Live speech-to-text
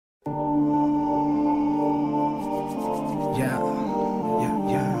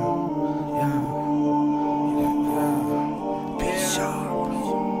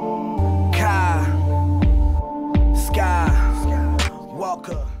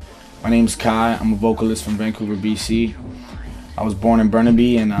My name's Kai. I'm a vocalist from Vancouver, BC. I was born in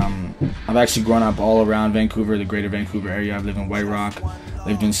Burnaby, and I've actually grown up all around Vancouver, the greater Vancouver area. I've lived in White Rock,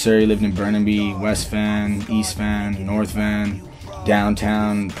 lived in Surrey, lived in Burnaby, West Van, East Van, North Van,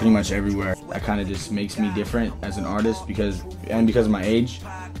 downtown, pretty much everywhere. That kind of just makes me different as an artist because of my age.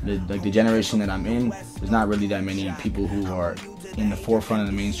 The generation that I'm in, there's not really that many people who are in the forefront of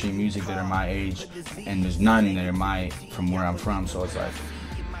the mainstream music that are my age, and there's none that are from where I'm from. So it's like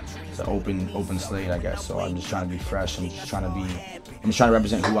it's an open slate, I guess. So I'm just trying to be fresh. I'm just trying to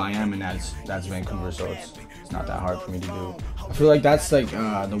represent who I am, and that's Vancouver. So it's not that hard for me to do. I feel like that's like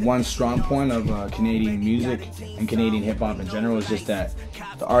the one strong point of Canadian music and Canadian hip hop in general is just that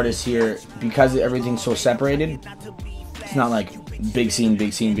the artists here, because everything's so separated, it's not like big scene,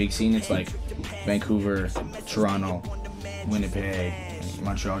 big scene, big scene. It's like Vancouver, Toronto, Winnipeg,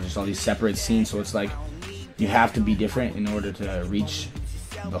 Montreal, just all these separate scenes. So it's like you have to be different in order to reach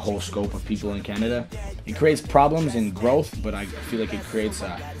the whole scope of people in Canada. It creates problems and growth, but I feel like it creates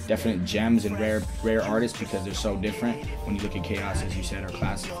definite gems and rare artists because they're so different. When you look at Chaos, as you said, or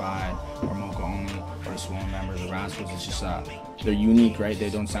Classified, or Mocha Only, or the Swollen Members, or Rascals, it's just they're unique, right? They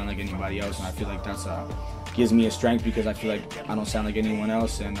don't sound like anybody else, and I feel like that's gives me a strength because I feel like I don't sound like anyone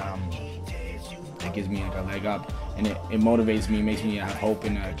else, and it gives me like a leg up, and it motivates me, makes me have hope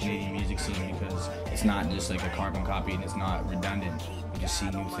in the Canadian music scene because it's not just like a carbon copy and it's not redundant. You just see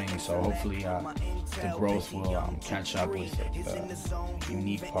new things, so hopefully the growth will catch up with the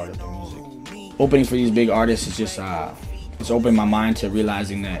unique part of the music. Opening for these big artists is just it's opened my mind to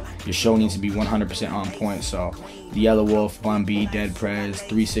realizing that your show needs to be 100% on point. So the Yellow Wolf, Bun B, Dead Prez,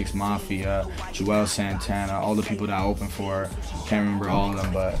 3-6 Mafia, Joel Santana, all the people that I opened for, can't remember all of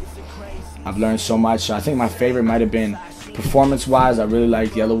them, but I've learned so much. I think my favorite might have been performance-wise. I really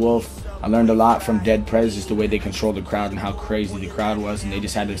liked Yellow Wolf. I learned a lot from Dead Prez, just the way they controlled the crowd and how crazy the crowd was, and they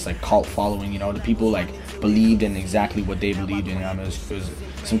just had this like cult following. You know, the people like believed in exactly what they believed in. It was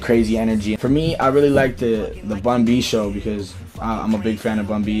some crazy energy. For me, I really liked the Bun B show because I'm a big fan of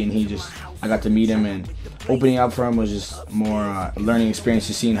Bun B, and I got to meet him, and opening up for him was just more a learning experience,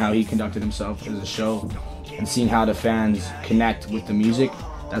 just seeing how he conducted himself as a show and seeing how the fans connect with the music.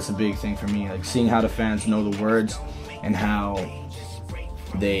 That's a big thing for me, like seeing how the fans know the words and how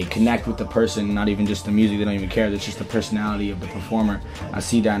they connect with the person, not even just the music. They don't even care. That's just the personality of the performer. I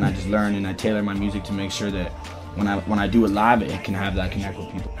see that and I just learn and I tailor my music to make sure that when I do it live, it can have that connect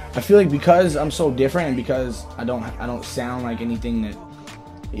with people. I feel like because I'm so different and because I don't sound like anything that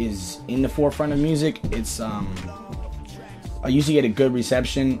is in the forefront of music, it's I usually get a good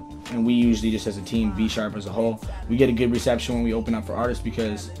reception, and we usually, just as a team, B Sharp as a whole, we get a good reception when we open up for artists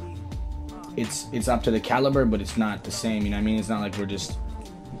because it's up to the caliber, but it's not the same. You know what I mean? It's not like we're just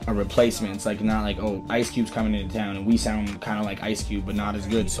a replacement. It's like not like, oh, Ice Cube's coming into town and we sound kind of like Ice Cube but not as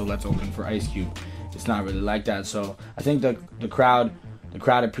good, so let's open for Ice Cube. It's not really like that. So I think the crowd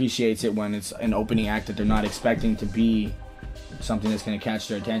appreciates it when it's an opening act that they're not expecting to be something that's going to catch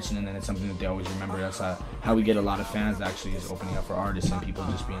their attention, and then it's something that they always remember. That's how we get a lot of fans actually, is opening up for artists and people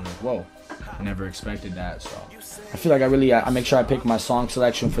just being like, whoa, I never expected that. So I feel like I make sure I pick my song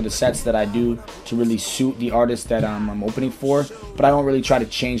selection for the sets that I do to really suit the artist that I'm opening for, but I don't really try to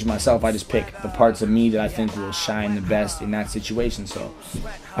change myself. I just pick the parts of me that I think will shine the best in that situation. So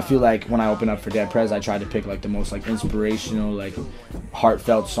I feel like when I open up for Dead Prez, I try to pick like the most like inspirational, like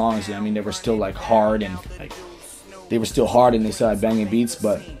heartfelt songs. I mean, they were still like hard and like they still had banging beats,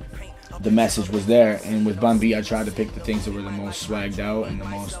 but the message was there. And with Bun B, I tried to pick the things that were the most swagged out and the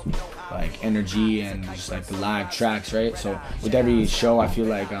most like energy and just like the live tracks, right? So with every show, I feel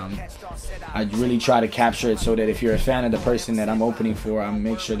like I really try to capture it so that if you're a fan of the person that I'm opening for, I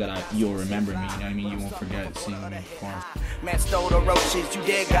make sure that you'll remember me. You know what I mean? You won't forget seeing me perform. Man stole the roaches, you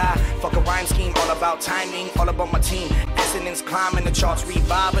dead guy. Fuck a rhyme scheme, all about timing, all about my team. Assonance climbing the charts,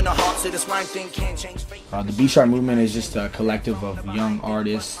 reviving the hearts of this rhyme thing can't change fate. The B Sharp movement is just a collective of young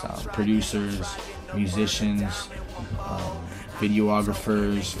artists, producers, musicians,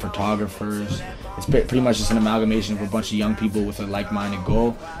 videographers, photographers. It's pretty much just an amalgamation of a bunch of young people with a like-minded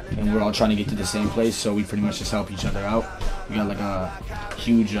goal, and we're all trying to get to the same place, so we pretty much just help each other out. We got like a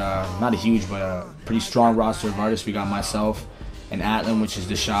huge, not a huge, but a pretty strong roster of artists. We got myself and Atlan, which is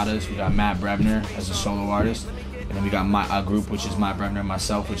the Shadas. We got Matt Brevner as a solo artist, and then we got my group, which is Matt Brevner and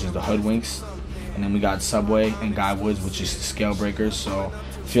myself, which is the Hoodwinks, and then we got Subway and Guy Woods, which is the Scale Breakers. So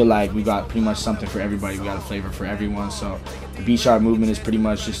I feel like we got pretty much something for everybody. We got a flavor for everyone. So the B Sharp movement is pretty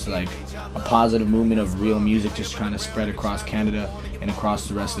much just like a positive movement of real music, just trying to spread across Canada and across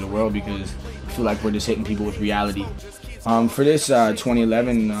the rest of the world, because I feel like we're just hitting people with reality. For this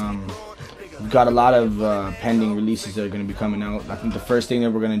 2011 we've got a lot of pending releases that are going to be coming out. I think the first thing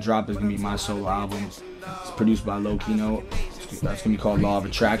that we're going to drop is going to be my solo album. It's produced by Low Keynote. That's going to be called Law of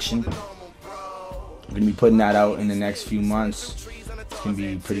Attraction. We're going to be putting that out in the next few months. It's going to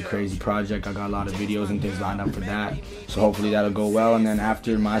be a pretty crazy project. I got a lot of videos and things lined up for that. So hopefully that'll go well. And then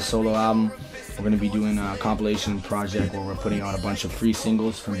after my solo album, we're going to be doing a compilation project where we're putting out a bunch of free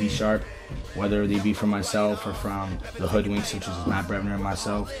singles from B Sharp, whether they be from myself or from the Hoodwinks, which is Matt Brevner and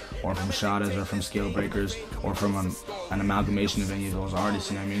myself, or from Shadas or from Scale Breakers, or from an amalgamation of any of those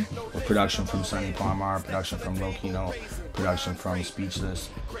artists, you know what I mean? With production from Sonny Palmer, production from Low Keynote, production from Speechless.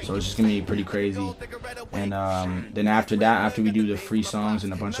 So it's just going to be pretty crazy. And then after that, after we do the free songs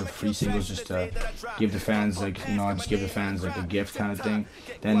and a bunch of free singles just to give the fans, like, you know, just give the fans like a gift kind of thing,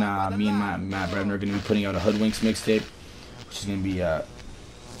 then me and Matt Brevner are going to be putting out a Hoodwinks mixtape, which is going to be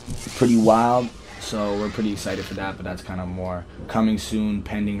pretty wild. So we're pretty excited for that, but that's kind of more coming soon,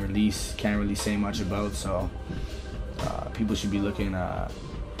 pending release. Can't really say much about, so people should be looking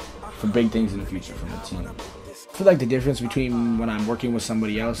for big things in the future from the team. I feel like the difference between when I'm working with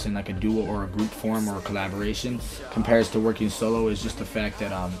somebody else in like a duo or a group form or a collaboration compares to working solo is just the fact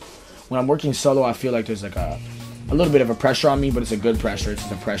that when I'm working solo, I feel like there's like a little bit of a pressure on me, but it's a good pressure. It's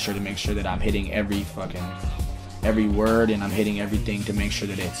just a pressure to make sure that I'm hitting every word, and I'm hitting everything to make sure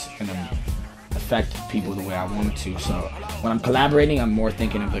that it's gonna affect people the way I want it to. So when I'm collaborating, I'm more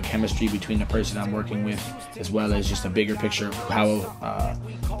thinking of the chemistry between the person I'm working with, as well as just a bigger picture of how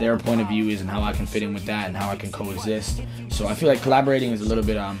their point of view is and how I can fit in with that and how I can coexist. So I feel like collaborating is a little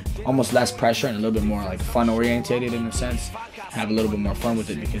bit almost less pressure and a little bit more like fun orientated in a sense. Have a little bit more fun with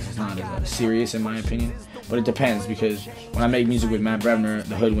it because it's not as serious in my opinion. But it depends, because when I make music with Matt Brevner,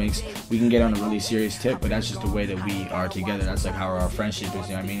 the Hoodwinks, we can get on a really serious tip, but that's just the way that we are together. That's like how our friendship is,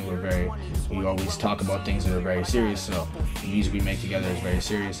 you know what I mean? We always talk about things that are very serious, so the music we make together is very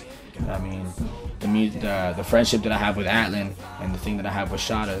serious. I mean, the friendship that I have with Atlan and the thing that I have with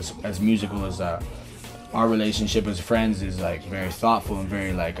Shada as musical as our relationship as friends is like very thoughtful and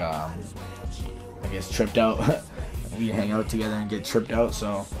very like, I guess, tripped out. We hang out together and get tripped out,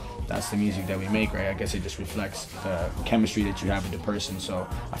 so that's the music that we make, right? I guess it just reflects the chemistry that you have with the person. So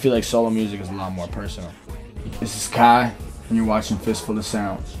I feel like solo music is a lot more personal. This is Kai, and you're watching Fistful of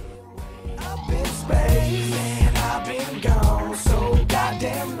Sound.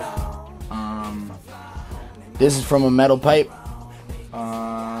 This is from a metal pipe.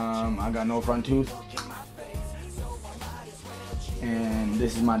 I got no front tooth. And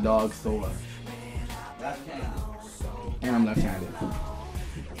this is my dog, Thor. And I'm left-handed.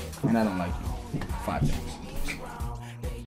 And I don't like you. 5 things.